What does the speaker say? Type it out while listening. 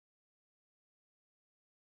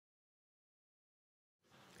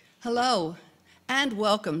Hello, and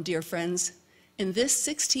welcome, dear friends, in this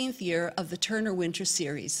 16th year of the Turner Winter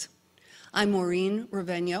Series. I'm Maureen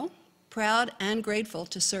Rovegno, proud and grateful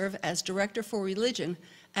to serve as Director for Religion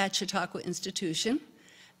at Chautauqua Institution,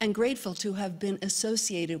 and grateful to have been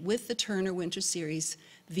associated with the Turner Winter Series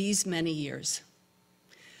these many years.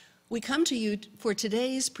 We come to you for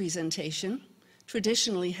today's presentation,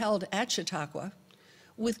 traditionally held at Chautauqua,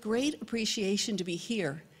 with great appreciation to be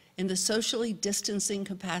here in the socially distancing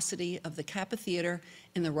capacity of the Kappa Theater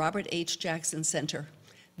in the Robert H. Jackson Center,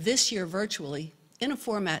 this year virtually, in a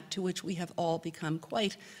format to which we have all become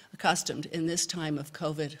quite accustomed in this time of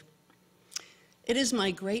COVID. It is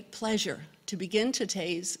my great pleasure to begin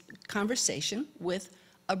today's conversation with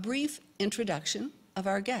a brief introduction of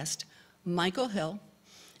our guest, Michael Hill,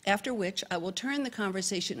 after which I will turn the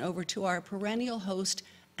conversation over to our perennial host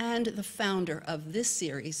and the founder of this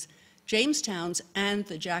series, Jamestown's and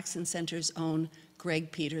the Jackson Center's own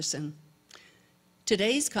Greg Peterson.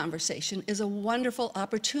 Today's conversation is a wonderful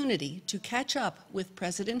opportunity to catch up with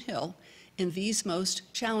President Hill in these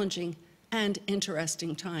most challenging and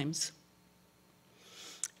interesting times.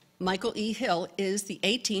 Michael E. Hill is the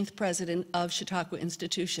 18th president of Chautauqua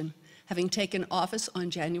Institution, having taken office on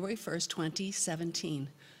January 1st, 2017.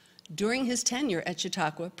 During his tenure at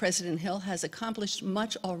Chautauqua, President Hill has accomplished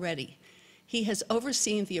much already. He has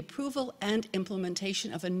overseen the approval and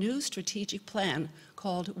implementation of a new strategic plan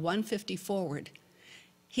called 150 Forward.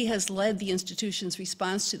 He has led the institution's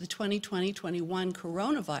response to the 2020-21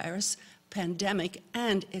 coronavirus pandemic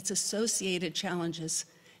and its associated challenges,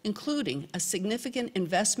 including a significant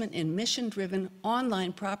investment in mission-driven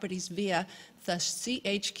online properties via the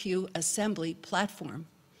CHQ Assembly platform.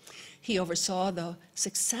 He oversaw the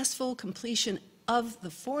successful completion of the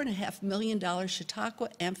 $4.5 million Chautauqua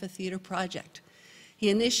Amphitheater project. He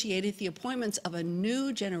initiated the appointments of a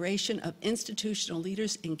new generation of institutional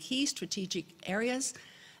leaders in key strategic areas,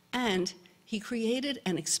 and he created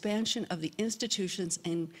an expansion of the institution's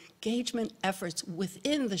engagement efforts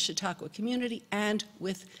within the Chautauqua community and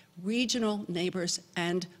with regional neighbors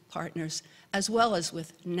and partners, as well as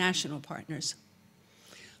with national partners.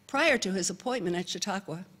 Prior to his appointment at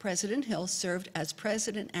Chautauqua, President Hill served as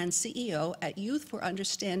president and CEO at Youth for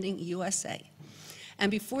Understanding USA,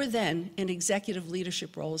 and before then in executive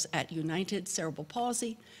leadership roles at United Cerebral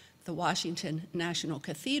Palsy, the Washington National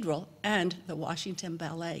Cathedral, and the Washington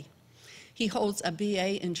Ballet. He holds a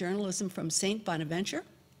BA in journalism from St. Bonaventure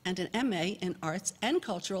and an MA in arts and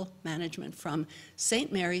cultural management from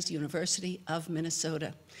St. Mary's University of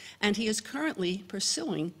Minnesota, and he is currently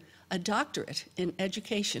pursuing a doctorate in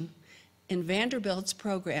education in Vanderbilt's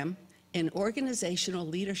program in organizational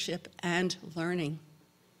leadership and learning.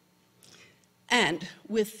 And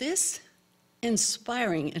with this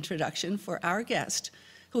inspiring introduction for our guest,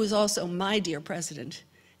 who is also my dear president,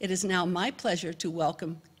 it is now my pleasure to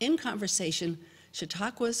welcome in conversation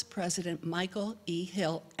Chautauqua's President Michael E.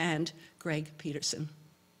 Hill and Greg Peterson.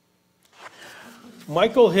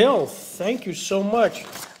 Michael Hill, thank you so much.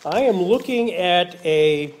 I am looking at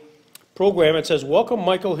a program. It says, welcome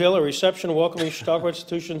Michael Hill, a reception welcoming Chautauqua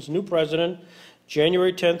Institution's new president,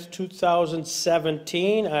 January 10th,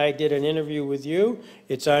 2017. I did an interview with you.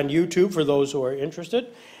 It's on YouTube for those who are interested.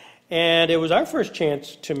 And it was our first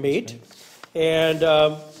chance to meet. And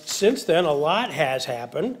since then, a lot has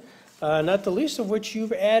happened, not the least of which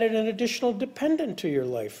you've added an additional dependent to your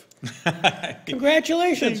life.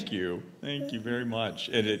 Congratulations. Thank you. Thank you very much.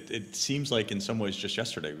 And it seems like in some ways just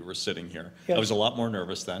yesterday we were sitting here. Yes. I was a lot more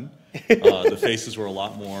nervous then. The faces were a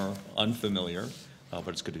lot more unfamiliar, but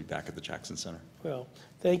it's good to be back at the Jackson Center. Well,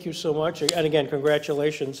 thank you so much. And again,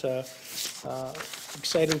 congratulations.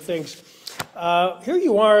 Exciting things. Here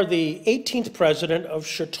you are, the 18th president of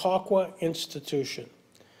Chautauqua Institution.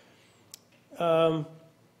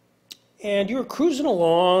 And you're cruising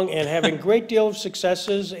along and having a great deal of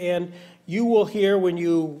successes, and you will hear when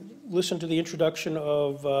you listen to the introduction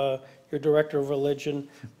of your Director of Religion,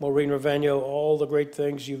 Maureen Rovegno, all the great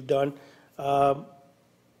things you've done. But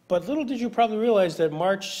little did you probably realize that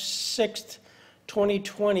March 6th,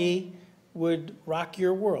 2020 would rock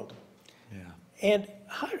your world. Yeah. And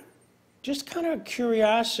just kind of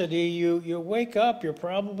curiosity, you wake up, you're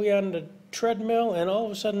probably on the treadmill, and all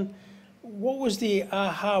of a sudden, what was the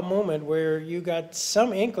aha moment where you got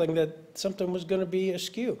some inkling that something was going to be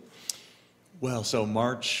askew? Well, so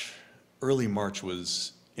early March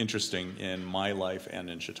was interesting in my life and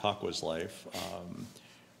in Chautauqua's life.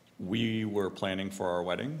 We were planning for our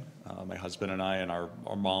wedding. My husband and I and our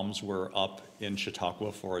moms were up in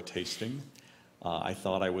Chautauqua for a tasting. I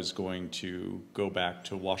thought I was going to go back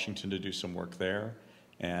to Washington to do some work there,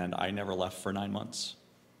 and I never left for 9 months.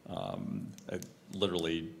 I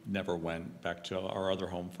literally never went back to our other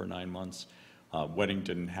home for 9 months. Wedding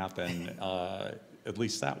didn't happen, at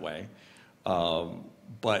least that way.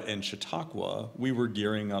 But in Chautauqua, we were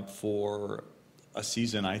gearing up for a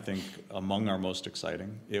season, I think, among our most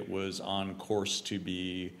exciting. It was on course to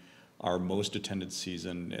be our most attended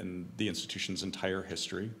season in the institution's entire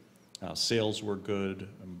history. Sales were good,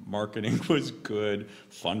 marketing was good,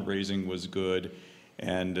 fundraising was good,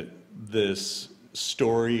 and this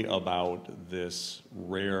story about this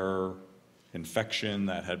rare infection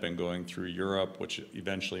that had been going through Europe, which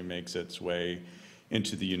eventually makes its way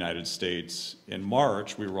into the United States. In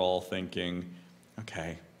March, we were all thinking,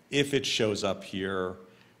 okay, if it shows up here,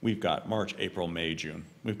 we've got March, April, May, June.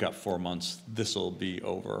 We've got 4 months, this'll be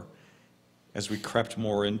over. As we crept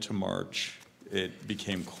more into March, it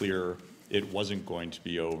became clear it wasn't going to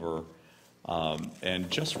be over.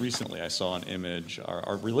 And just recently, I saw an image,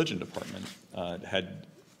 our religion department had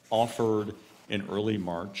offered in early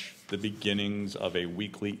March the beginnings of a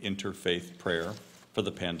weekly interfaith prayer for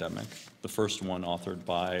the pandemic. The first one authored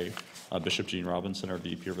by Bishop Gene Robinson, our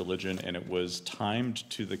VP of Religion, and it was timed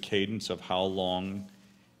to the cadence of how long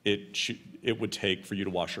it would take for you to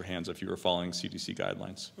wash your hands if you were following CDC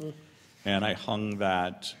guidelines. And I hung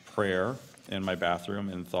that prayer in my bathroom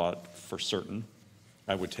and thought for certain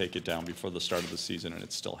I would take it down before the start of the season, and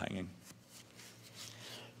it's still hanging.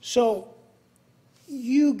 So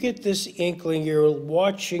you get this inkling, you're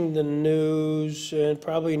watching the news and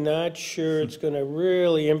probably not sure it's going to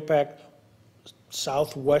really impact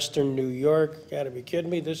southwestern New York. You got to be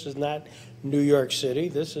kidding me. This is not New York City.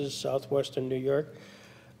 This is southwestern New York.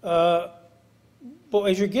 But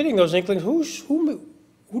as you're getting those inklings,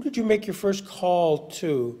 who did you make your first call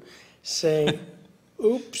to saying,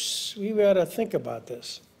 oops, we got to think about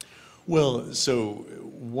this? Well, so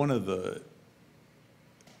one of the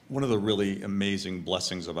really amazing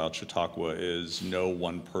blessings about Chautauqua is no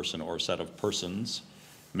one person or set of persons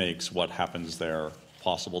makes what happens there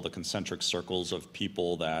possible. The concentric circles of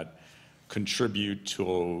people that contribute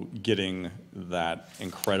to getting that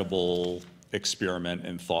incredible experiment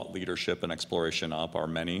in thought leadership and exploration up are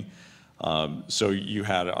many. So you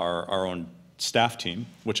had our own staff team,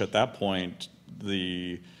 which at that point,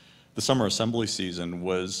 the summer assembly season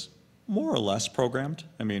was more or less programmed.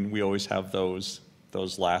 I mean, we always have those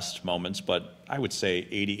last moments, but I would say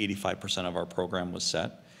 80–85% of our program was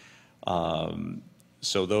set.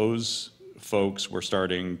 So those folks were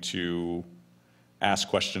starting to ask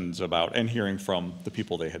questions about and hearing from the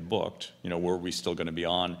people they had booked, were we still going to be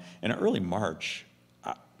on? And in early March,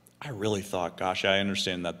 I really thought, gosh, I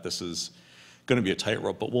understand that this is going to be a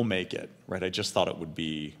tightrope, but we'll make it, right? I just thought it would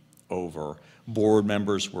be over. Board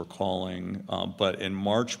members were calling, but in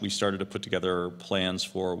March, we started to put together plans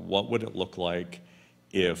for what would it look like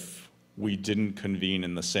if we didn't convene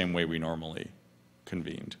in the same way we normally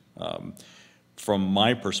convened. From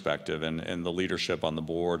my perspective and the leadership on the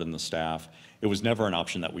board and the staff, it was never an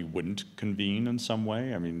option that we wouldn't convene in some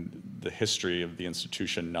way. I mean, the history of the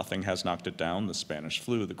institution, nothing has knocked it down. The Spanish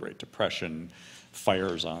flu, the Great Depression,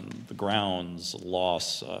 fires on the grounds,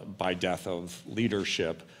 loss by death of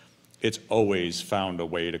leadership. It's always found a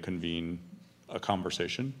way to convene a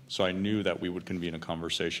conversation. So I knew that we would convene a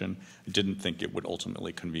conversation. I didn't think it would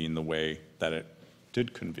ultimately convene the way that it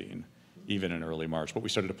did convene, even in early March. But we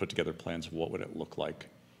started to put together plans of what would it look like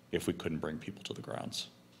if we couldn't bring people to the grounds.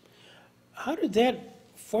 How did that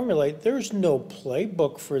formulate? There's no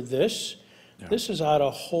playbook for this. Yeah. This is out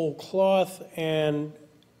of whole cloth. And,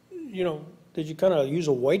 did you kind of use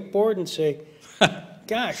a whiteboard and say,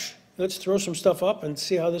 gosh, let's throw some stuff up and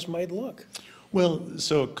see how this might look? Well,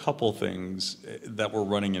 so a couple things that were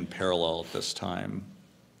running in parallel at this time.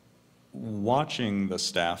 Watching the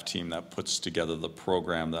staff team that puts together the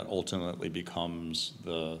program that ultimately becomes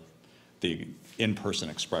the in-person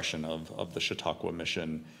expression of the Chautauqua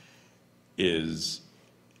mission is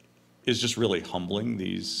just really humbling.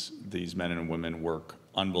 These men and women work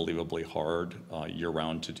unbelievably hard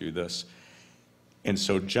year-round to do this. And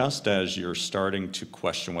so just as you're starting to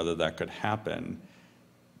question whether that could happen,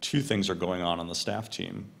 two things are going on the staff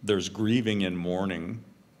team. There's grieving and mourning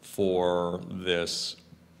for this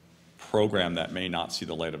program that may not see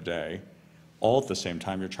the light of day. All at the same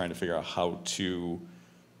time, you're trying to figure out how to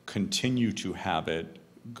continue to have it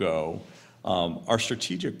go. Our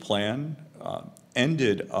strategic plan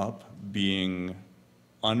ended up being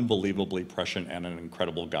unbelievably prescient and an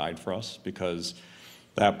incredible guide for us, because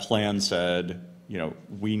that plan said,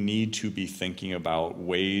 we need to be thinking about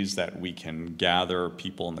ways that we can gather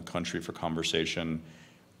people in the country for conversation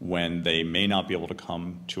when they may not be able to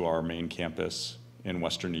come to our main campus in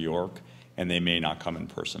Western New York, and they may not come in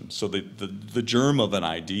person. So the germ of an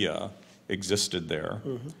idea existed there.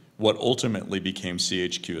 Mm-hmm. What ultimately became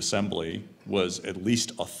CHQ Assembly was at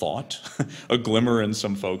least a thought, a glimmer in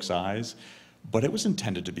some folks' eyes, but it was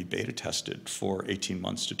intended to be beta tested for 18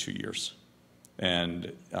 months to 2 years.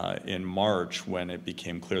 And in March, when it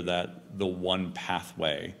became clear that the one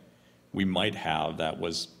pathway we might have that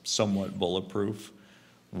was somewhat bulletproof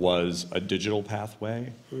was a digital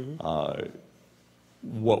pathway, mm-hmm.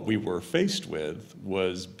 What we were faced with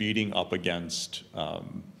was beating up against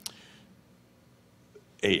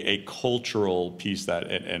a cultural piece that,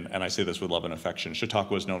 and I say this with love and affection,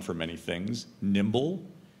 Chautauqua is known for many things. Nimble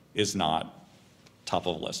is not top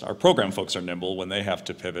of the list. Our program folks are nimble when they have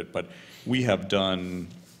to pivot, but we have done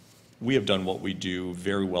what we do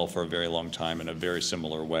very well for a very long time in a very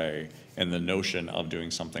similar way, and the notion of doing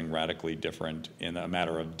something radically different in a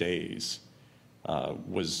matter of days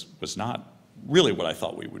was not really what I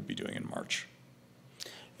thought we would be doing in March.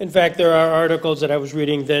 In fact, there are articles that I was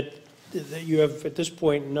reading that you have at this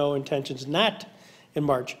point no intentions, not in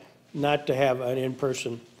March, not to have an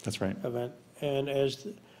in-person That's right. event. And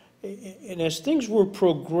as things were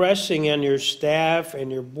progressing on your staff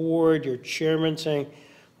and your board, your chairman saying,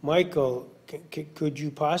 Michael, could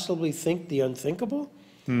you possibly think the unthinkable?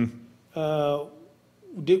 Was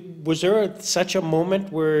there such a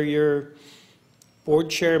moment where your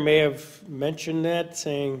board chair may have mentioned that,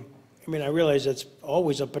 saying, I mean, I realize that's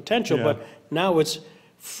always a potential, Yeah. but now it's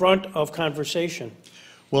front of conversation?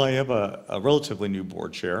 Well, I have a relatively new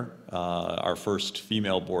board chair, our first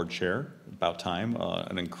female board chair, about time,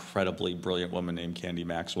 an incredibly brilliant woman named Candy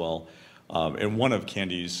Maxwell. And one of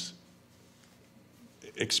Candy's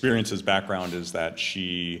experiences, background, is that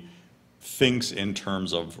she thinks in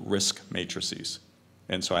terms of risk matrices.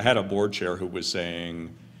 And so I had a board chair who was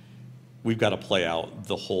saying, we've got to play out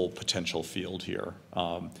the whole potential field here.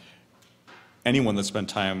 Anyone that spent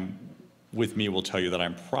time with me will tell you that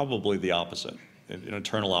I'm probably the opposite. An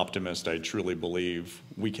eternal optimist, I truly believe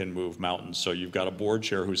we can move mountains. So you've got a board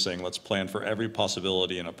chair who's saying, let's plan for every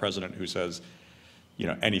possibility, and a president who says, you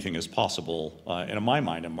know, anything is possible. And in my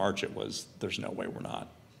mind, in March, it was, there's no way we're not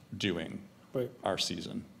doing our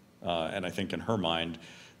season. And I think in her mind,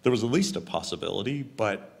 there was at least a possibility,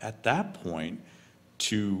 but at that point,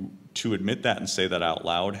 to admit that and say that out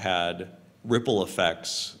loud had ripple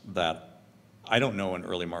effects that I don't know in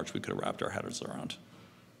early March we could have wrapped our heads around.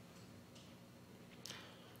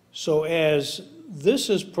 So as this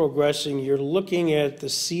is progressing, you're looking at the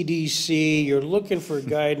CDC, you're looking for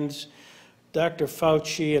guidance, Dr.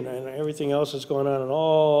 Fauci and everything else that's going on, and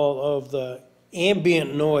all of the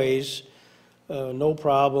ambient noise, no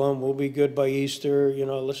problem, we'll be good by Easter, you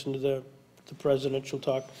know, listen to the presidential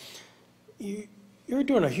talk. You're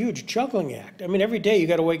doing a huge juggling act. I mean, every day you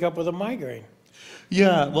got to wake up with a migraine.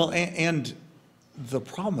 Yeah, well, and the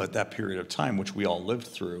problem at that period of time, which we all lived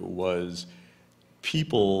through, was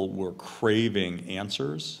people were craving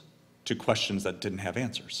answers to questions that didn't have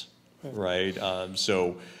answers, right?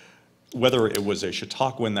 So whether it was a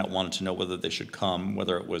Chautauquan that wanted to know whether they should come,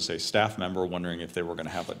 whether it was a staff member wondering if they were going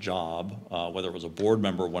to have a job, whether it was a board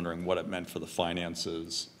member wondering what it meant for the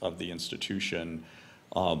finances of the institution,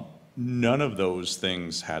 none of those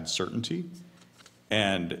things had certainty.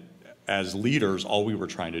 And as leaders, all we were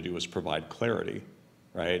trying to do was provide clarity,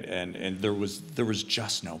 right? And there was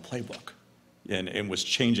just no playbook, and was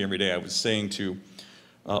changing every day. I was saying to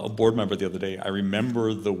a board member the other day, I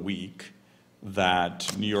remember the week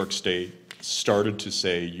that New York State started to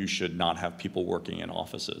say you should not have people working in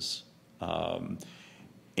offices.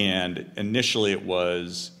 And initially it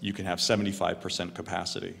was, you can have 75%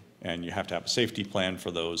 capacity, and you have to have a safety plan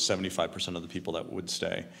for those 75% of the people that would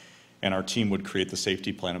stay. And our team would create the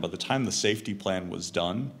safety plan, and by the time the safety plan was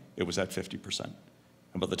done, it was at 50%.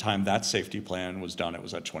 And by the time that safety plan was done, it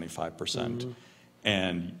was at 25%. Mm-hmm.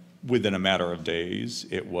 And within a matter of days,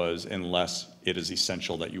 it was, unless it is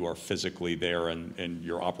essential that you are physically there and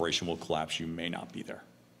your operation will collapse, you may not be there.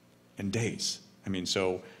 In days. I mean,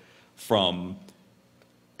 so from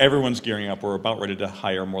everyone's gearing up, we're about ready to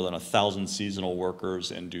hire more than 1,000 seasonal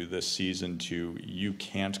workers and do this season, to you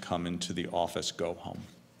can't come into the office, go home.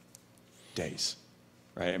 Days,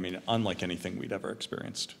 right? I mean, unlike anything we'd ever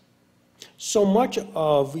experienced. So much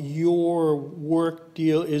of your work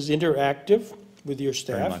deal is interactive with your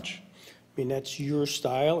staff. Very much. I mean, that's your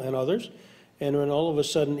style and others. And when all of a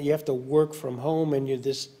sudden you have to work from home and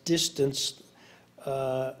this distance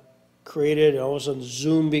created, and all of a sudden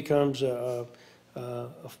Zoom becomes a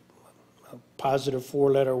positive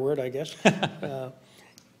 4-letter word, I guess.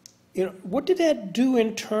 You know, what did that do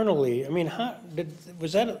internally? I mean,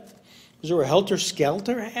 was there a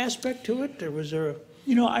helter-skelter aspect to it, or was there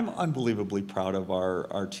You know, I'm unbelievably proud of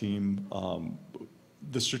our team.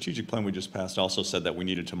 The strategic plan we just passed also said that we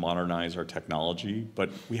needed to modernize our technology, but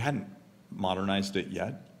we hadn't modernized it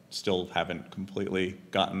yet, still haven't completely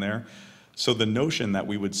gotten there. So the notion that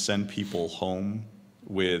we would send people home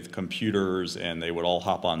with computers and they would all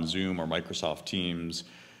hop on Zoom or Microsoft Teams,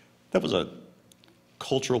 that was a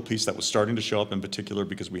cultural piece that was starting to show up, in particular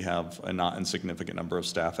because we have a not insignificant number of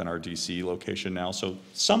staff in our DC location now. So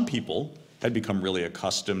some people had become really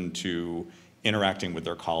accustomed to interacting with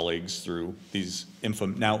their colleagues through these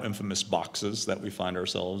now infamous boxes that we find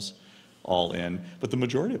ourselves all in, but the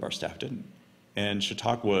majority of our staff didn't. And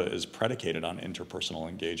Chautauqua is predicated on interpersonal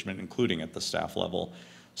engagement, including at the staff level.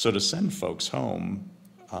 So to send folks home,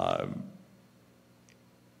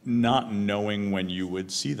 not knowing when you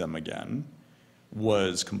would see them again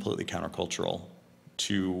was completely countercultural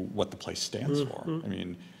to what the place stands for. I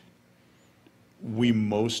mean, we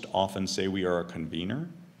most often say we are a convener,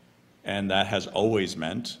 and that has always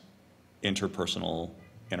meant interpersonal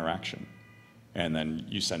interaction. And then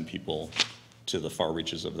you send people to the far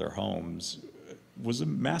reaches of their homes. It was a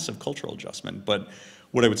massive cultural adjustment. But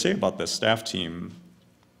what I would say about this staff team,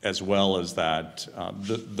 as well as that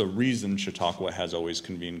the reason Chautauqua has always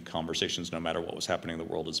convened conversations no matter what was happening in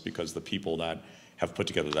the world is because the people that have put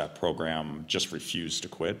together that program just refused to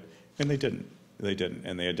quit, and they didn't. They didn't,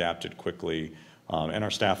 and they adapted quickly. And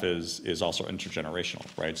our staff is also intergenerational,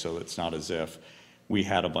 right? So it's not as if we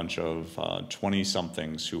had a bunch of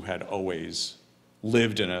 20-somethings who had always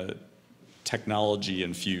lived in a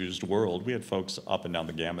technology-infused world. We had folks up and down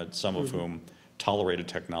the gamut, some of whom tolerated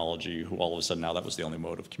technology, who all of a sudden now that was the only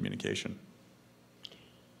mode of communication.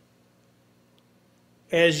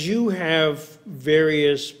 As you have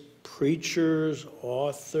various preachers,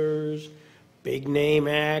 authors, big-name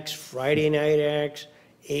acts, Friday night acts,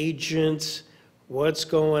 agents, what's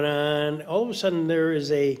going on? All of a sudden there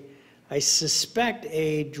is I suspect,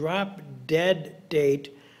 a drop-dead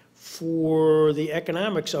date for the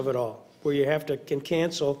economics of it all, where you can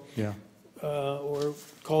cancel or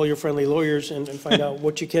call your friendly lawyers and find out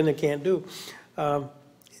what you can and can't do.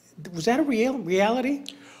 Was that a reality?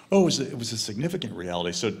 Oh, it was a significant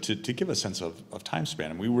reality. So to give a sense of time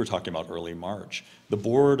span, and we were talking about early March, the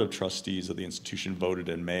Board of Trustees of the institution voted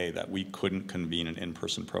in May that we couldn't convene an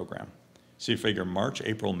in-person program. So you figure March,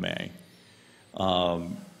 April, May,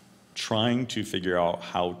 trying to figure out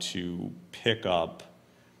how to pick up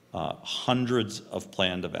hundreds of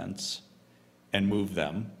planned events and move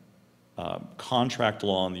them. Contract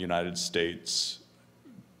law in the United States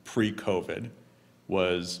pre-COVID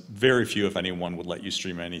was very few, if anyone, would let you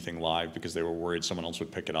stream anything live because they were worried someone else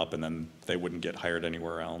would pick it up and then they wouldn't get hired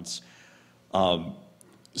anywhere else.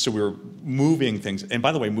 So we were moving things, and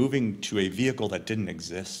by the way, moving to a vehicle that didn't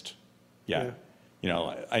exist yet. Yeah. You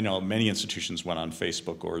know, I know many institutions went on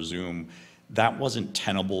Facebook or Zoom. That wasn't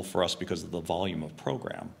tenable for us because of the volume of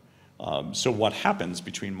program. So what happens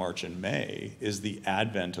between March and May is the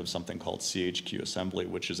advent of something called CHQ Assembly,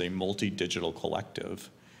 which is a multi-digital collective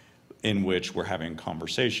in which we're having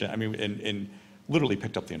conversation. I mean, and literally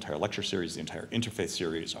picked up the entire lecture series, the entire interfaith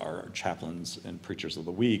series, our chaplains and preachers of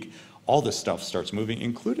the week. All this stuff starts moving,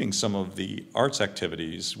 including some of the arts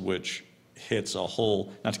activities, which hits a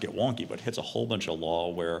whole, not to get wonky, but hits a whole bunch of law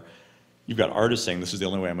where you've got artists saying this is the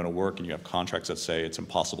only way I'm going to work, and you have contracts that say it's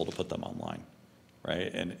impossible to put them online,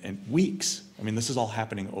 right? And weeks. I mean, this is all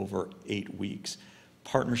happening over 8 weeks.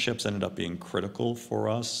 Partnerships ended up being critical for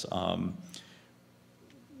us.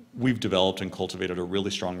 We've developed and cultivated a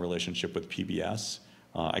really strong relationship with PBS.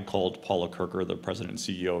 I called Paula Kirker, the president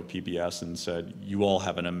and CEO of PBS, and said, you all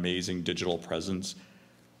have an amazing digital presence.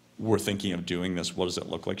 We're thinking of doing this. What does it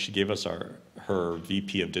look like? She gave us her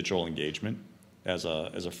VP of digital engagement as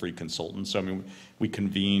a free consultant. So I mean, we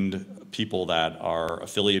convened people that are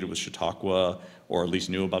affiliated with Chautauqua or at least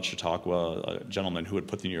knew about Chautauqua, a gentleman who had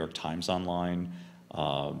put the New York Times online,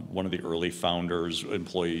 one of the early founders,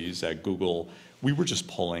 employees at Google. We were just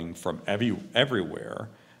pulling from everywhere.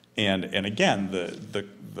 And again,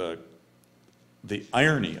 the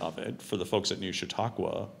irony of it for the folks that knew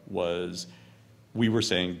Chautauqua was we were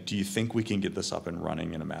saying, do you think we can get this up and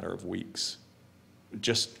running in a matter of weeks?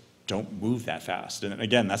 Just don't move that fast. And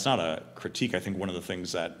again, that's not a critique. I think one of the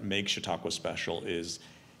things that makes Chautauqua special is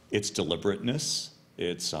its deliberateness,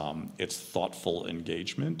 its thoughtful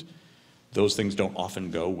engagement. Those things don't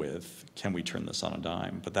often go with, can we turn this on a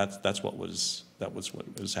dime? But that's what was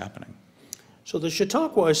happening. So the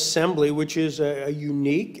Chautauqua Assembly, which is a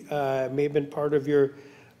unique, may have been part of your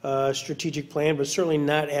strategic plan, but certainly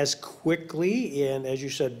not as quickly, and as you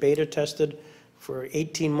said, beta tested for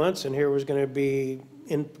 18 months, and here was going to be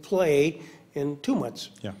in play in 2 months.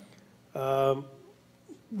 Yeah.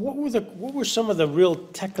 what were some of the real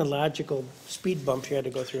technological speed bumps you had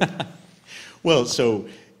to go through? Well, so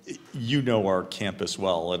you know our campus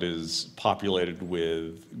well. It is populated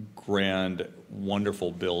with grand,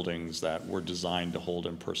 wonderful buildings that were designed to hold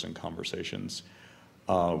in-person conversations.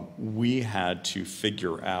 We had to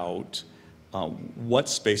figure out what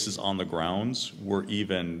spaces on the grounds were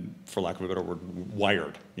even, for lack of a better word,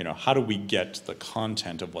 wired. You know, how do we get the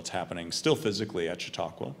content of what's happening still physically at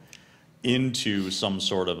Chautauqua into some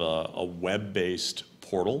sort of a web-based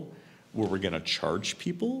portal where we're going to charge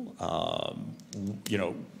people? You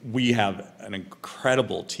know, we have an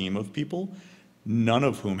incredible team of people, none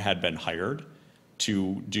of whom had been hired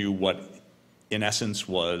to do what in essence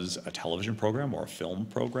was a television program or a film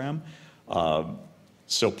program.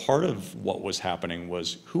 So part of what was happening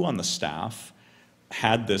was who on the staff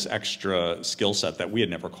had this extra skill set that we had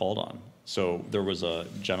never called on. So there was a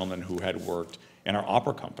gentleman who had worked in our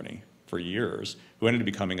opera company for years, who ended up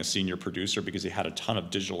becoming a senior producer because he had a ton of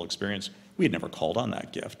digital experience. We had never called on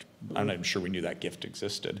that gift. I'm not even sure we knew that gift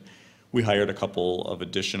existed. We hired a couple of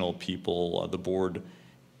additional people. The board,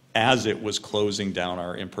 as it was closing down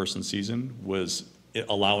our in-person season, was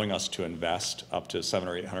allowing us to invest up to $700,000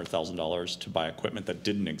 or $800,000 to buy equipment that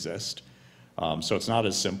didn't exist. So it's not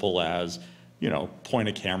as simple as, you know, point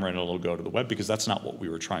a camera and it'll go to the web, because that's not what we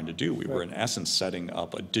were trying to do. We were in essence setting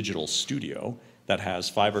up a digital studio that has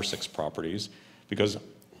 5 or 6 properties, because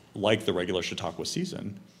like the regular Chautauqua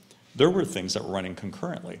season, there were things that were running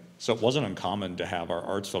concurrently. So it wasn't uncommon to have our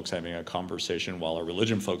arts folks having a conversation while our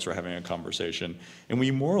religion folks were having a conversation. And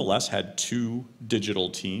we more or less had 2 digital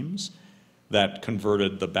teams that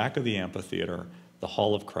converted the back of the amphitheater, the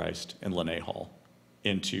Hall of Christ, and Lene Hall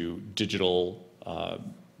into digital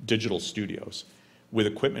studios with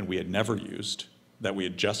equipment we had never used, that we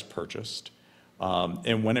had just purchased.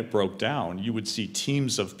 And when it broke down, you would see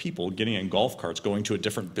teams of people getting in golf carts, going to a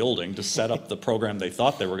different building to set up the program they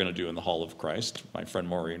thought they were going to do in the Hall of Christ. My friend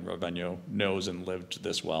Maureen Rovegno knows and lived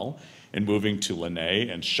this well, and moving to Lene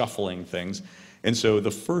and shuffling things. And so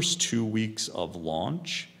the first 2 weeks of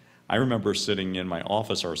launch, I remember sitting in my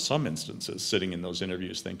office, or some instances, sitting in those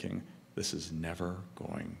interviews thinking, this is never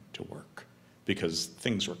going to work, because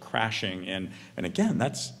things were crashing. And again,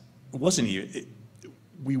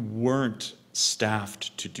 we weren't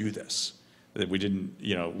staffed to do this. That we didn't,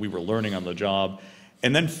 you know, we were learning on the job.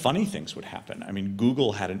 And then funny things would happen. I mean,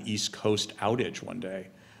 Google had an East Coast outage one day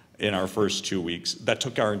in our first 2 weeks that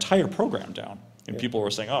took our entire program down. And people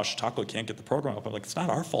were saying, oh, Chautauqua can't get the program up. I'm like, it's not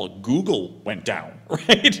our fault. Google went down,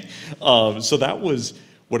 right? So that was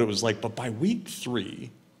what it was like. But by week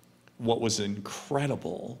 3, what was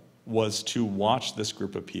incredible was to watch this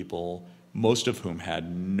group of people, most of whom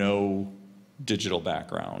had no digital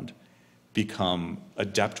background, become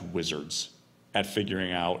adept wizards at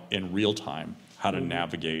figuring out in real time how to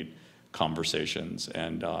navigate conversations.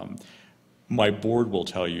 And my board will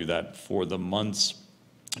tell you that for the months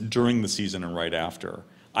during the season and right after,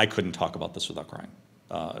 I couldn't talk about this without crying,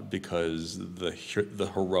 because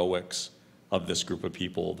the heroics of this group of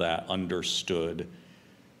people that understood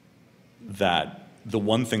that the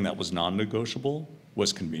one thing that was non-negotiable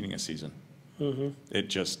was convening a season. It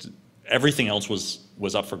just, everything else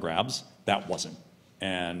was up for grabs. That wasn't.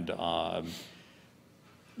 And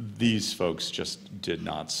these folks just did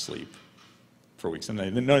not sleep for weeks. And they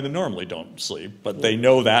normally don't sleep, but they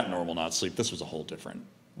know that normal not sleep. This was a whole different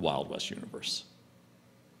Wild West universe.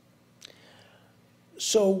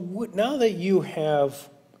 So now that you have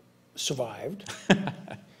survived,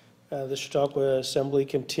 the Chautauqua Assembly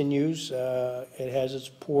continues. It has its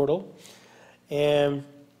portal. And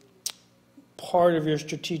part of your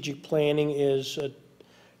strategic planning is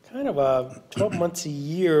kind of a 12 months a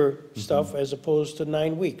year stuff as opposed to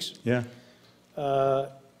 9 weeks. Yeah.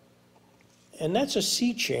 And that's a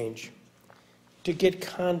sea change to get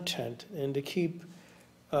content and to keep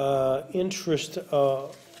interest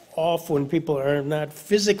off when people are not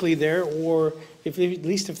physically there, or at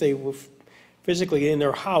least if they were physically in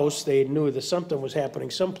their house, they knew that something was happening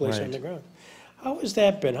someplace on the ground. How has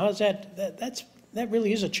that been? How's that? That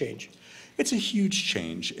really is a change. It's a huge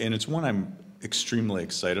change, and it's one I'm extremely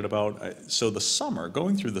excited about. So the summer,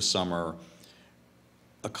 going through the summer,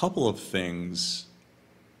 a couple of things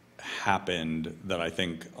happened that I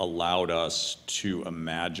think allowed us to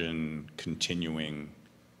imagine continuing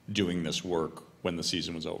doing this work when the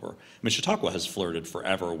season was over. I mean, Chautauqua has flirted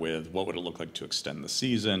forever with what would it look like to extend the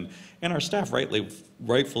season, and our staff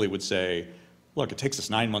rightfully would say, look, it takes us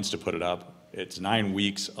 9 months to put it up. It's 9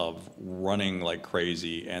 weeks of running like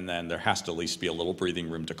crazy, and then there has to at least be a little breathing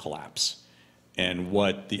room to collapse. And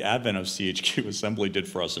what the advent of CHQ Assembly did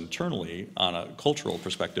for us internally on a cultural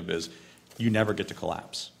perspective is you never get to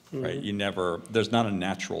collapse, right? There's not a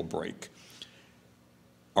natural break.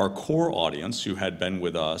 Our core audience, who had been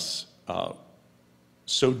with us,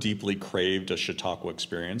 so deeply craved a Chautauqua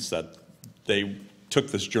experience that they took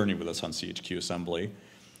this journey with us on CHQ Assembly,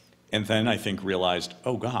 and then I think realized,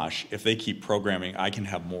 oh gosh, if they keep programming, I can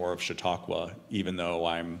have more of Chautauqua, even though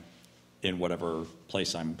I'm in whatever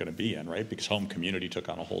place I'm going to be in, right? Because home community took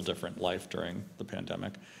on a whole different life during the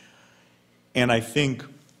pandemic. And I think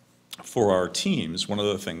for our teams, one of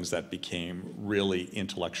the things that became really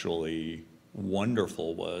intellectually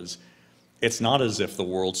wonderful was it's not as if the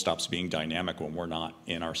world stops being dynamic when we're not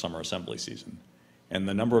in our summer assembly season. And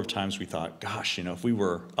the number of times we thought, gosh, if we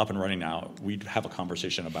were up and running now, we'd have a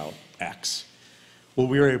conversation about X. Well,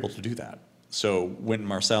 we were able to do that. So Wynton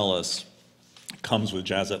Marsalis comes with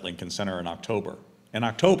Jazz at Lincoln Center in October,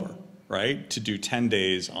 right, to do 10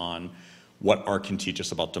 days on what art can teach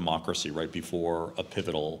us about democracy right before a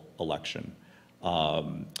pivotal election.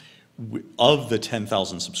 Of the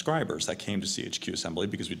 10,000 subscribers that came to CHQ Assembly,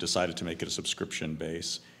 because we decided to make it a subscription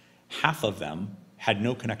base, half of them had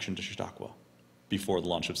no connection to Chautauqua before the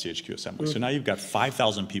launch of CHQ Assembly. So now you've got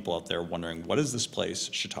 5,000 people out there wondering, what is this place,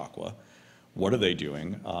 Chautauqua? What are they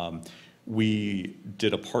doing? We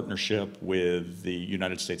did a partnership with the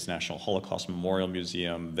United States National Holocaust Memorial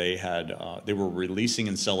Museum. They were releasing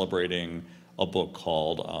and celebrating a book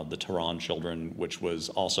called The Tehran Children, which was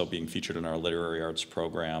also being featured in our literary arts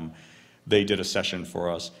program. They did a session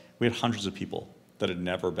for us. We had hundreds of people that had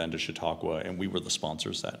never been to Chautauqua, and we were the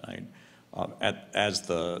sponsors that night. As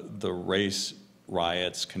the race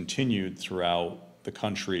riots continued throughout the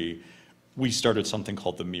country, we started something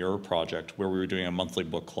called the Mirror Project, where we were doing a monthly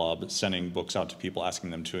book club, sending books out to people, asking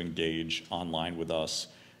them to engage online with us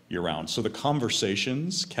year-round. So the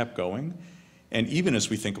conversations kept going, and even as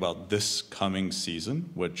we think about this coming season,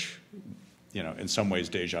 which, in some ways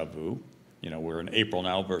deja vu, we're in April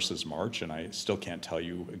now versus March, and I still can't tell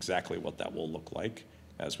you exactly what that will look like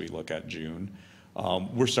as we look at June.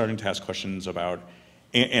 We're starting to ask questions about,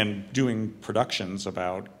 and doing productions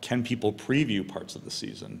about, can people preview parts of the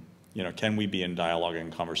season? Can we be in dialogue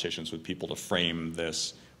and conversations with people to frame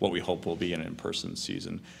this, what we hope will be an in-person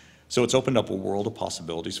season? So it's opened up a world of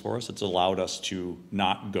possibilities for us. It's allowed us to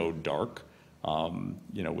not go dark,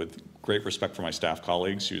 with great respect for my staff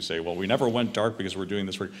colleagues who say, well, we never went dark because we're doing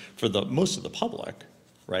this work. For most of the public,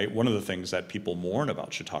 right, one of the things that people mourn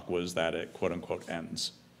about Chautauqua is that it, quote unquote,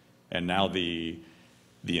 ends. And now the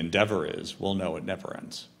endeavor is, well, no, it never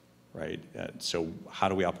ends. Right? So how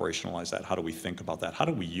do we operationalize that? How do we think about that? How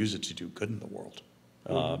do we use it to do good in the world?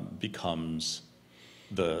 Becomes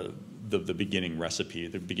the beginning recipe,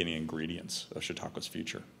 the beginning ingredients of Chautauqua's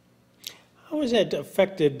future. How has that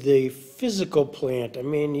affected the physical plant? I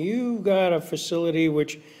mean, you got a facility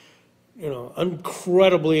which,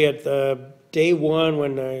 incredibly at the day one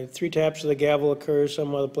when 3 taps of the gavel occurs,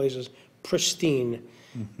 some other places, pristine.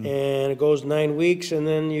 And it goes 9 weeks and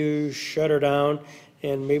then you shut her down.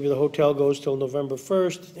 And maybe the hotel goes till November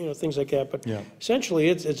 1st, things like that. But essentially,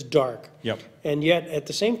 it's dark. Yep. And yet, at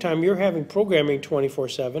the same time, you're having programming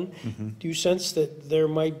 24/7. Do you sense that there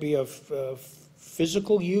might be a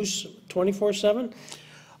physical use 24/7?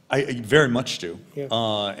 I very much do, Yeah.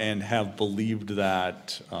 And have believed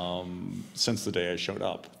that since the day I showed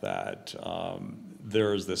up, that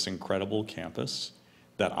there is this incredible campus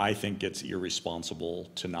that I think gets irresponsible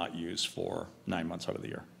to not use for 9 months out of the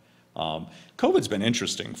year. COVID's been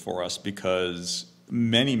interesting for us because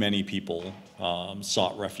many people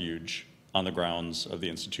sought refuge on the grounds of the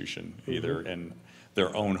institution, either in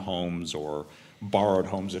their own homes or borrowed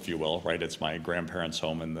homes, if you will, right? It's my grandparents'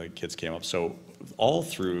 home and the kids came up. So all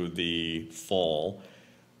through the fall,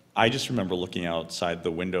 I just remember looking outside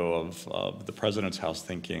the window of the president's house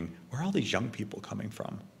thinking, where are all these young people coming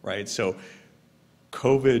from, right? So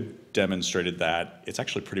COVID demonstrated that it's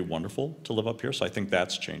actually pretty wonderful to live up here, so I think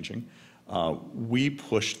that's changing. We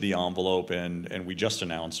pushed the envelope, and we just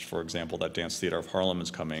announced, for example, that Dance Theater of Harlem is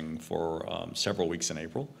coming for several weeks in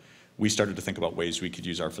April. We started to think about ways we could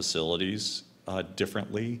use our facilities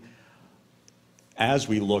differently. As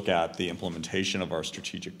we look at the implementation of our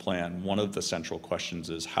strategic plan, one of the central questions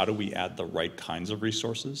is how do we add the right kinds of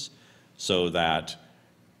resources so that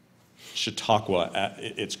Chautauqua, at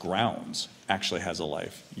its grounds, actually has a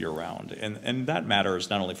life year-round. And that matters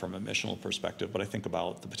not only from a missional perspective, but I think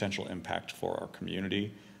about the potential impact for our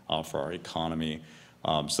community, for our economy.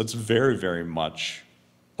 So it's very, very much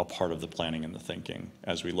a part of the planning and the thinking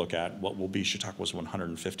as we look at what will be Chautauqua's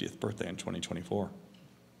 150th birthday in 2024.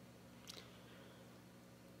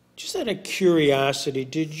 Just out of curiosity,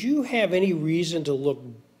 did you have any reason to look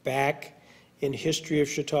back in history of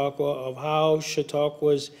Chautauqua, of how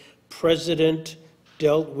Chautauqua's president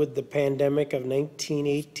dealt with the pandemic of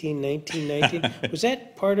 1918, 1919. Was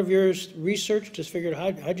that part of your research to figure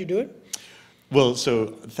out how'd you do it? Well, so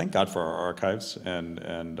thank God for our archives,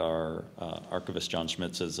 and our archivist John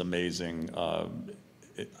Schmitz is amazing.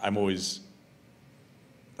 I'm always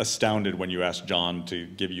astounded when you ask John to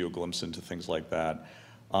give you a glimpse into things like that.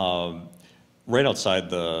 Right outside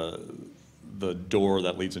the door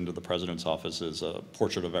that leads into the president's office is a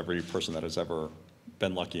portrait of every person that has ever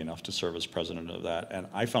been lucky enough to serve as president of that. And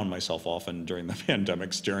I found myself often during the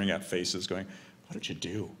pandemic staring at faces going, what did you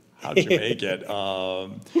do? How did you make it?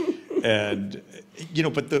 And, you know,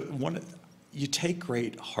 but you take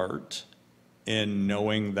great heart in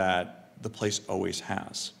knowing that the place always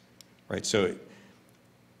has, right? So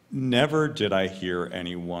never did I hear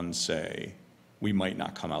anyone say, we might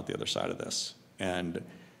not come out the other side of this. And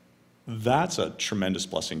that's a tremendous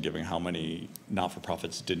blessing, given how many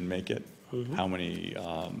not-for-profits didn't make it, how many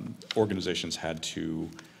organizations had to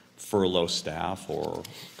furlough staff or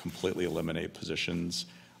completely eliminate positions.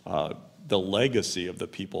 The legacy of the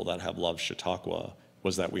people that have loved Chautauqua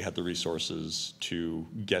was that we had the resources to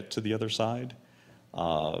get to the other side.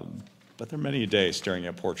 But there are many a day staring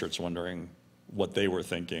at portraits wondering what they were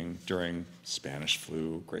thinking during Spanish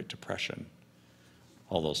flu, Great Depression,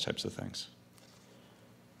 all those types of things.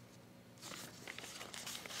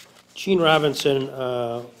 Gene Robinson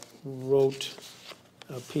wrote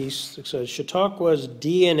a piece that says, Chautauqua's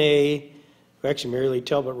DNA, actually Mary Lee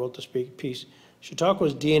Talbot wrote this piece,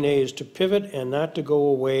 Chautauqua's DNA is to pivot and not to go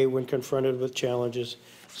away when confronted with challenges,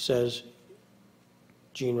 says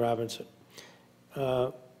Gene Robinson.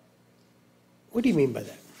 What do you mean by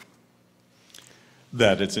that?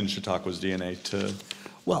 That it's in Chautauqua's DNA to,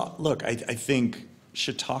 well, look, I think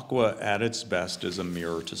Chautauqua at its best is a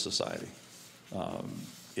mirror to society.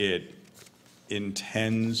 It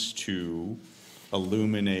intends to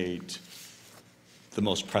illuminate the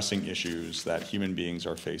most pressing issues that human beings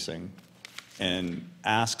are facing and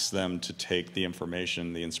asks them to take the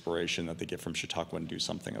information, the inspiration that they get from Chautauqua and do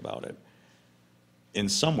something about it. In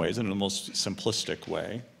some ways, in the most simplistic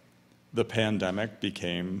way, the pandemic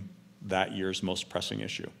became that year's most pressing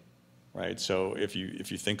issue, right? So if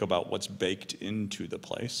you think about what's baked into the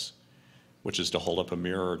place, which is to hold up a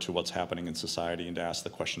mirror to what's happening in society and to ask the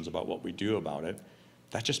questions about what we do about it,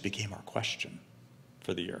 that just became our question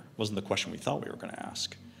for the year. It wasn't the question we thought we were going to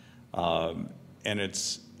ask. And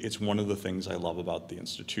it's one of the things I love about the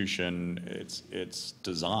institution. Its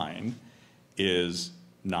design is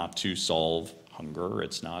not to solve hunger.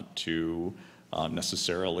 It's not to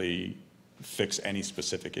necessarily fix any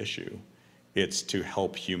specific issue. It's to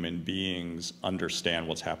help human beings understand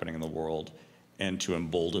what's happening in the world and to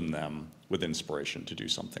embolden them with inspiration to do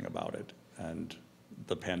something about it. And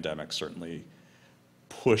the pandemic certainly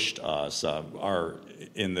pushed us.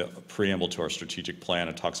 In the preamble to our strategic plan,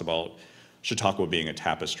 it talks about Chautauqua being a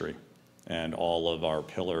tapestry and all of our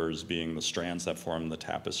pillars being the strands that form the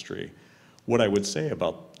tapestry. What I would say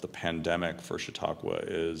about the pandemic for Chautauqua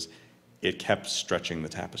is it kept stretching the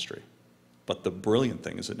tapestry. But the brilliant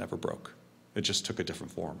thing is it never broke. It just took a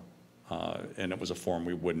different form. And it was a form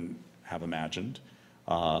we wouldn't have imagined.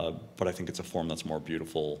 But I think it's a form that's more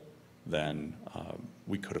beautiful than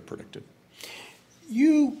we could have predicted.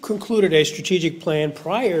 You concluded a strategic plan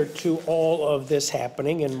prior to all of this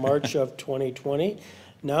happening in March of 2020.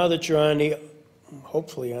 Now that you're on the,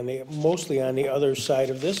 hopefully on the, mostly on the other side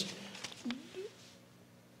of this,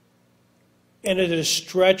 and it has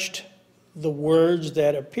stretched the words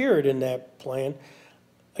that appeared in that plan,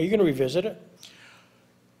 are you going to revisit it?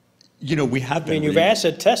 You know, we have been. I mean, you've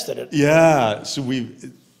acid tested it. Yeah, so we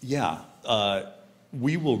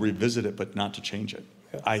will revisit it, but not to change it.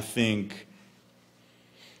 Yeah. I think,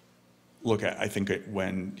 look, I think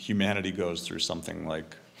when humanity goes through something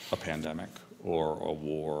like a pandemic or a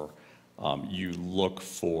war, you look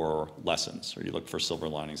for lessons or you look for silver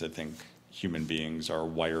linings. I think human beings are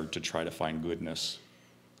wired to try to find goodness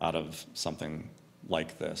out of something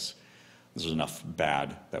like this. There's enough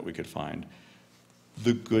bad that we could find.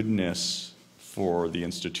 The goodness for the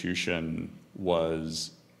institution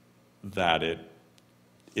was that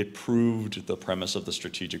it proved the premise of the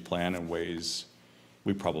strategic plan in ways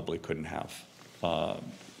we probably couldn't have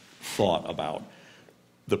thought about.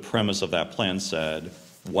 The premise of that plan said,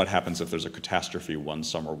 what happens if there's a catastrophe one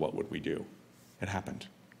summer, what would we do? It happened,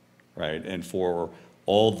 right? And for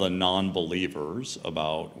all the non-believers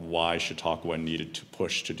about why Chautauqua needed to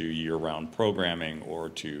push to do year-round programming or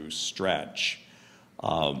to stretch,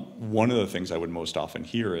 one of the things I would most often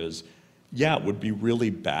hear is, yeah, it would be really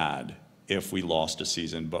bad if we lost a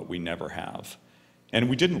season, but we never have. And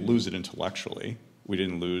we didn't lose it intellectually. We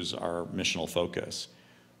didn't lose our missional focus.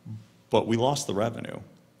 but we lost the revenue.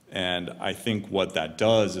 And I think what that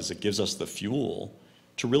does is it gives us the fuel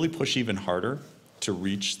to really push even harder to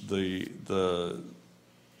reach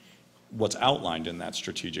what's outlined in that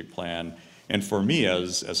strategic plan. And for me,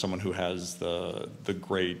 as someone who has the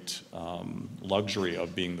great luxury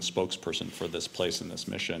of being the spokesperson for this place and this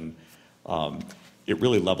mission, it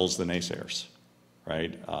really levels the naysayers,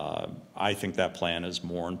 right? I think that plan is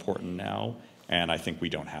more important now, and I think we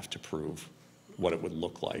don't have to prove what it would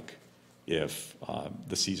look like if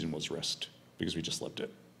the season was risked, because we just lived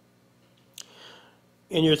it.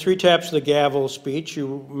 In your 3 taps of the gavel speech,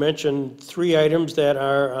 you mentioned 3 items that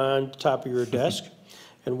are on top of your desk,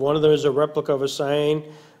 and one of them is a replica of a sign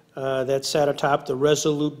that sat atop the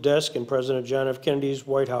Resolute desk in President John F. Kennedy's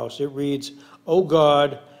White House. It reads, "O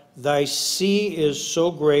God, thy sea is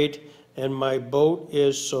so great, and my boat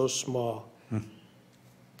is so small."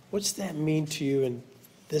 What's that mean to you in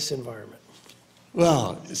this environment?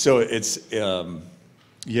 Well, so it's,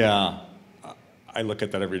 yeah, I look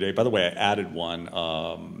at that every day. By the way, I added one.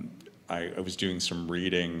 I was doing some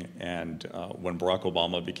reading, and when Barack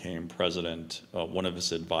Obama became president, one of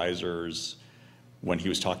his advisors, when he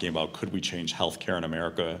was talking about could we change healthcare in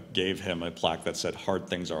America, gave him a plaque that said, "Hard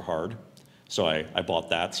things are hard." So I bought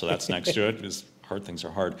that, so that's next to it, is hard things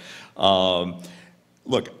are hard.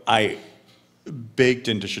 Look, baked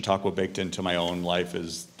into Chautauqua, baked into my own life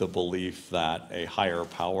is the belief that a higher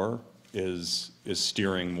power is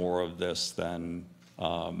steering more of this than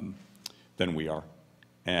we are.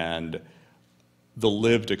 And the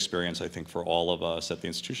lived experience, I think, for all of us at the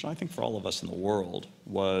institution, I think for all of us in the world,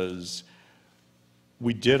 was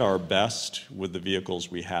we did our best with the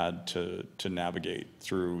vehicles we had to navigate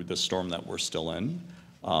through the storm that we're still in.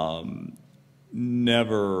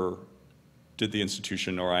 Never did the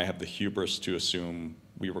institution or I have the hubris to assume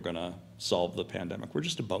we were going to solve the pandemic. We're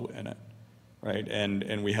just a boat in it, right?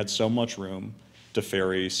 And we had so much room to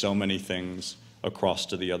ferry so many things across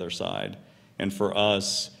to the other side. And for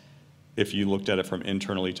us, if you looked at it from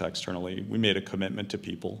internally to externally, we made a commitment to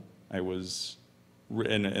people. I was,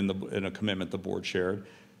 in a commitment the board shared,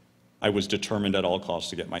 I was determined at all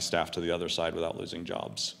costs to get my staff to the other side without losing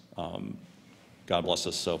jobs. God bless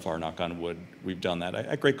us so far, knock on wood, we've done that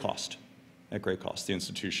at great cost. At great cost. The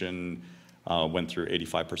institution went through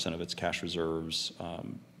 85% of its cash reserves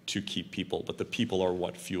to keep people, but the people are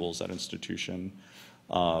what fuels that institution.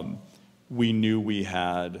 We knew we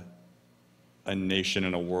had a nation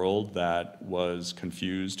and a world that was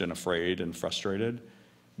confused and afraid and frustrated.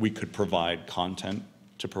 We could provide content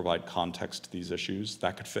to provide context to these issues.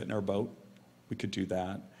 That could fit in our boat. We could do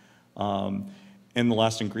that. And the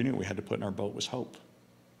last ingredient we had to put in our boat was hope.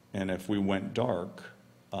 And if we went dark,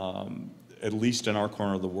 at least in our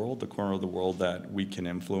corner of the world, the corner of the world that we can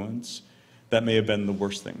influence, that may have been the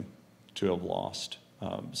worst thing to have lost.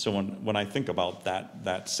 So when I think about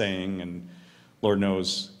that saying, and Lord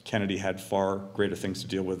knows Kennedy had far greater things to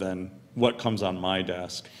deal with than what comes on my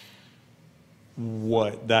desk,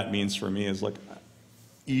 what that means for me is, like,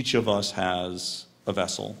 each of us has a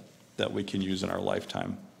vessel that we can use in our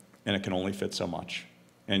lifetime, and it can only fit so much.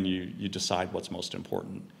 And you decide what's most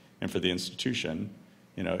important. And for the institution,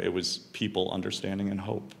 you know, it was people, understanding, and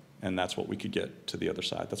hope. And that's what we could get to the other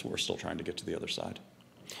side. That's what we're still trying to get to the other side.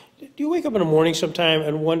 Do you wake up in the morning sometime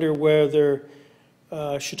and wonder whether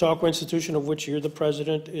Chautauqua Institution, of which you're the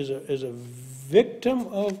president, is a victim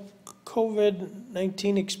of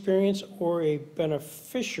COVID-19 experience or a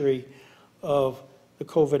beneficiary of the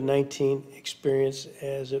COVID-19 experience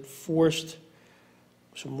as it forced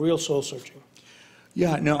some real soul searching?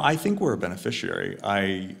 Yeah, no, I think we're a beneficiary.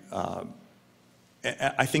 I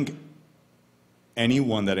think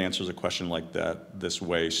anyone that answers a question like that this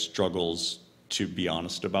way struggles to be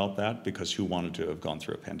honest about that, because who wanted to have gone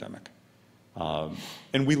through a pandemic?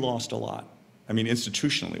 And we lost a lot. I mean,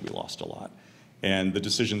 institutionally, we lost a lot. And the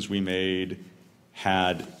decisions we made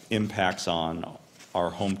had impacts on our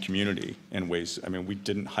home community in ways. I mean, we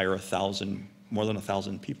didn't hire more than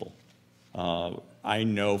 1,000 people. I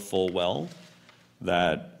know full well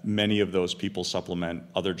that many of those people supplement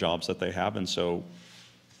other jobs that they have, and so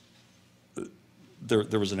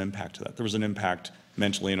there was an impact to that. There was an impact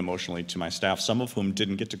mentally and emotionally to my staff, some of whom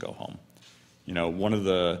didn't get to go home. You know, one of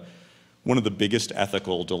the biggest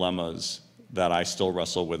ethical dilemmas that I still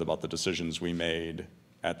wrestle with about the decisions we made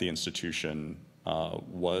at the institution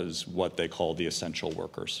was what they call the essential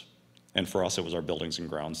workers. And for us, it was our buildings and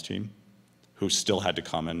grounds team, who still had to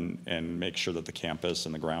come in and make sure that the campus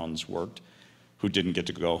and the grounds worked, who didn't get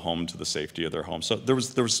to go home to the safety of their home. So there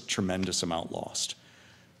was tremendous amount lost.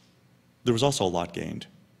 There was also a lot gained.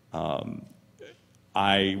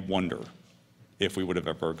 I wonder if we would have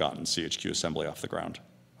ever gotten CHQ Assembly off the ground.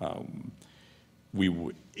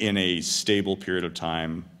 In a stable period of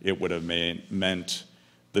time, it would have meant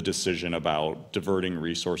the decision about diverting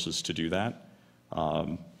resources to do that.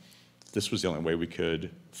 This was the only way we could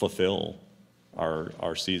fulfill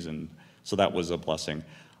our season, so that was a blessing.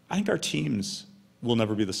 I think our teams will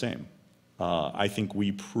never be the same. I think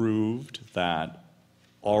we proved that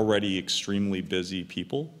already extremely busy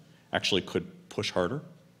people actually could push harder.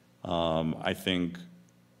 I think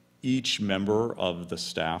each member of the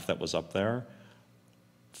staff that was up there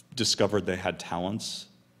discovered they had talents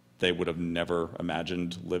they would have never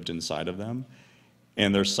imagined lived inside of them.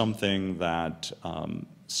 And there's something that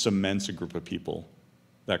cements a group of people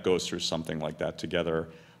that goes through something like that together.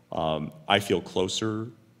 I feel closer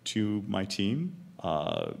to my team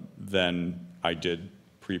than I did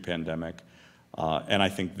pre-pandemic. And I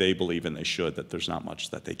think they believe, and they should, that there's not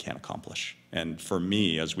much that they can't accomplish. And for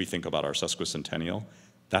me, as we think about our sesquicentennial,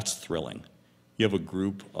 that's thrilling. You have a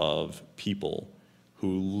group of people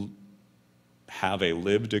who have a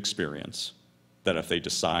lived experience that if they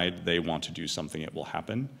decide they want to do something, it will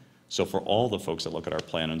happen. So for all the folks that look at our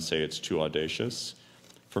plan and say it's too audacious,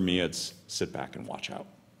 for me it's sit back and watch out.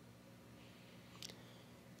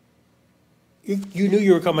 You knew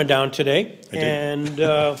you were coming down today. I did. And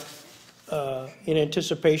in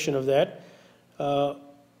anticipation of that, were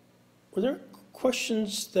there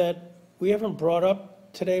questions that we haven't brought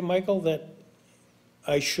up today, Michael, that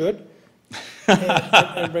I should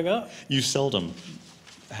and bring up? You seldom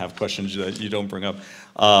have questions that you don't bring up.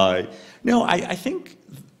 No, I think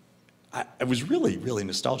I was really, really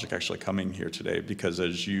nostalgic actually coming here today, because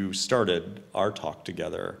as you started our talk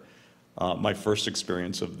together, my first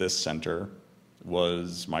experience of this center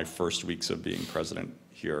was my first weeks of being president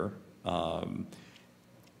here. And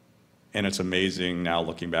it's amazing now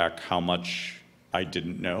looking back how much I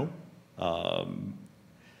didn't know.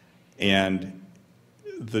 And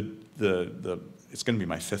it's going to be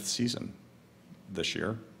my 5th season this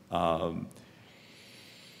year. How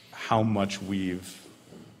much we've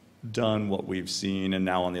done, what we've seen, and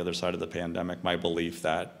now on the other side of the pandemic, my belief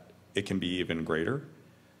that it can be even greater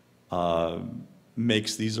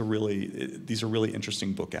makes these are really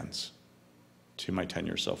interesting bookends to my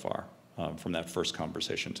tenure so far, from that first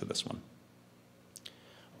conversation to this one.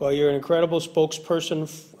 Well, you're an incredible spokesperson.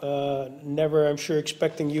 Never, I'm sure,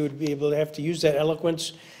 expecting you would be able to have to use that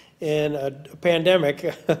eloquence in a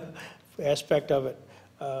pandemic aspect of it.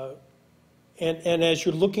 And as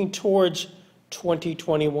you're looking towards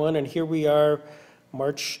 2021, and here we are,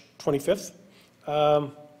 March 25th,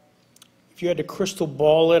 if you had to crystal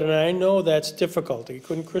ball it, and I know that's difficult, you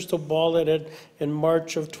couldn't crystal ball it in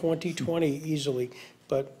March of 2020 easily,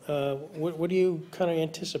 but what do you kind of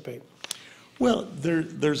anticipate? Well,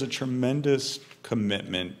 there's a tremendous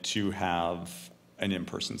commitment to have an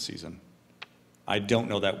in-person season. I don't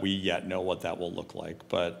know that we yet know what that will look like,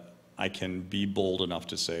 but I can be bold enough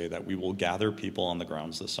to say that we will gather people on the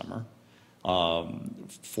grounds this summer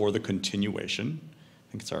for the continuation.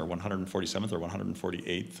 I think it's our 147th or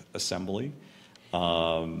 148th assembly,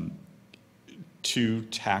 to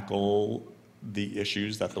tackle the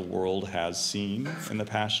issues that the world has seen in the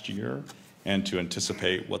past year and to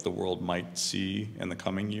anticipate what the world might see in the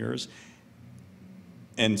coming years.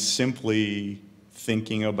 And simply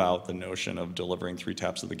thinking about the notion of delivering 3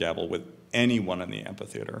 taps of the gavel with anyone in the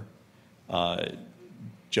amphitheater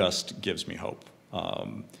just gives me hope.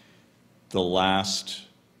 The last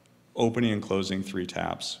opening and closing 3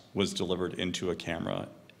 taps was delivered into a camera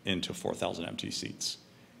into 4,000 empty seats.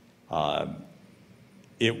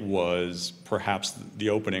 It was perhaps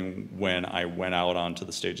the opening when I went out onto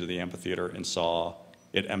the stage of the amphitheater and saw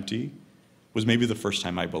it empty was maybe the first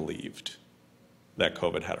time I believed that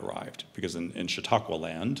COVID had arrived, because in Chautauqua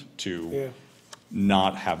land, to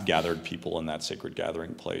not have gathered people in that sacred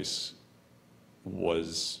gathering place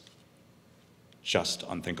was just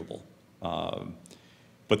unthinkable.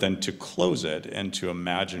 But then to close it and to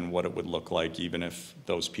imagine what it would look like even if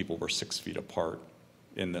those people were 6 feet apart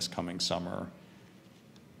in this coming summer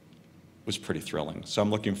was pretty thrilling. So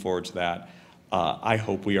I'm looking forward to that. I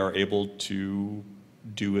hope we are able to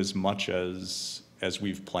do as much as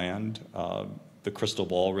we've planned. The crystal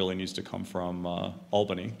ball really needs to come from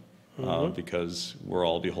Albany, because we're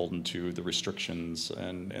all beholden to the restrictions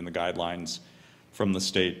and the guidelines from the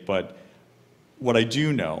state. But what I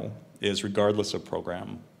do know is, regardless of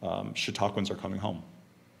program, Chautauquans are coming home.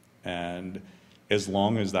 And as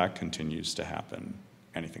long as that continues to happen,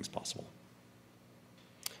 anything's possible.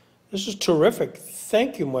 This is terrific.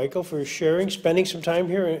 Thank you, Michael, for sharing, spending some time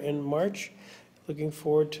here in March. Looking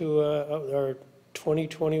forward to our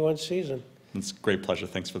 2021 season. It's a great pleasure.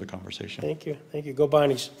 Thanks for the conversation. Thank you. Thank you. Go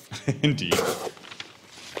Bonnies. Indeed.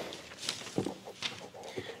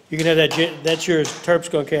 You can have that, that's yours, Terps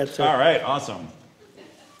Skunk Hat. All right, awesome.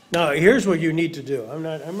 Now, here's what you need to do. I'm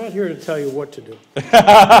not here to tell you what to do.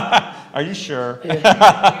 Are you sure?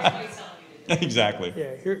 Exactly.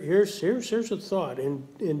 Yeah, here's a thought.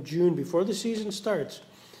 In June, before the season starts,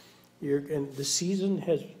 and the season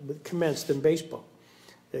has commenced in baseball,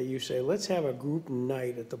 that you say, let's have a group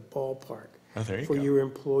night at the ballpark Oh, there you for go. your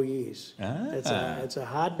employees. Ah. It's a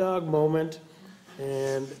hot dog moment,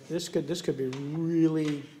 and this could be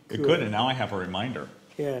really good. It could, and now I have a reminder.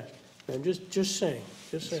 Yeah, I'm just saying,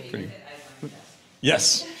 Pretty.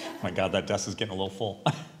 Yes. My God, that desk is getting a little full.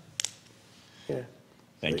 Yeah.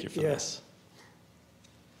 Thank you for Yes. this.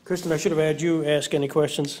 Kristen, I should have had you ask any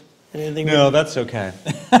questions. Anything? No, that's okay.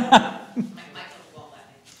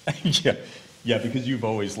 Yeah, yeah, because you've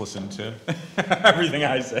always listened to everything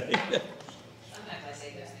I say. Sometimes I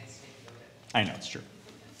say those things to make you feel good. I know, it's true.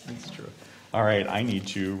 It's true. All right, I need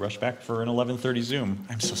to rush back for an 11:30 Zoom.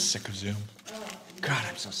 I'm so sick of Zoom. God,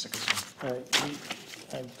 I'm so sick of Zoom. All right,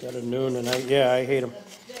 I've got a noon, and I hate them.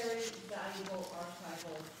 A very valuable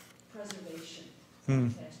archival preservation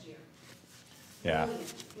past year. Yeah. Brilliant.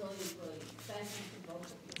 Thank you to both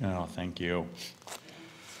of you. Oh, thank you.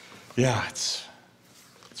 Yeah, it's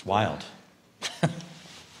wild. It's there,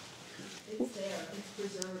 it's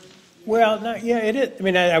preserved. Well, yeah, it is. I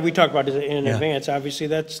mean, we talked about it in Yeah. advance. Obviously,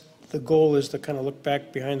 that's, the goal is to kind of look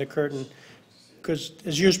back behind the curtain, because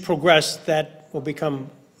as years progress, that will become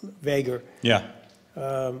vaguer. Yeah.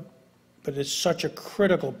 But it's such a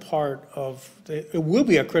critical part of, it will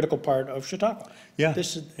be a critical part of Chautauqua. Yeah.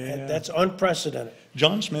 Yeah. That's unprecedented.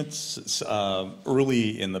 John Schmitz,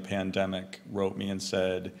 early in the pandemic, wrote me and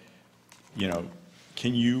said, you know,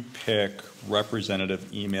 can you pick representative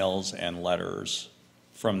emails and letters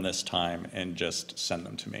from this time and just send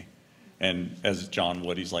them to me? And as John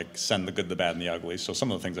would, he's like, send the good, the bad, and the ugly. So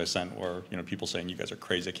some of the things I sent were, you know, people saying, you guys are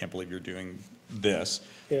crazy, I can't believe you're doing this.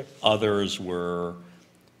 Yeah. Others were,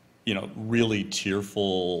 you know, really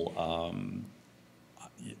tearful,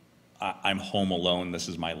 I'm home alone, this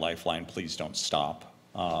is my lifeline, please don't stop.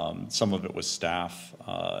 Some of it was staff.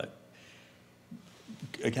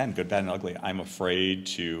 Again, good, bad, and ugly. I'm afraid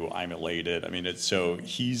to, I'm elated. I mean, it's so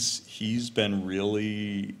he's been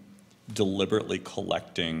really deliberately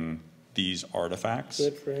collecting these artifacts.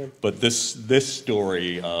 Good for him. But this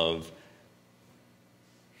story of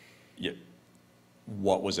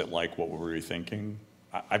what was it like? What were we thinking?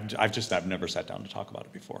 I've never sat down to talk about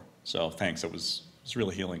it before. So thanks. It was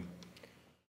really healing.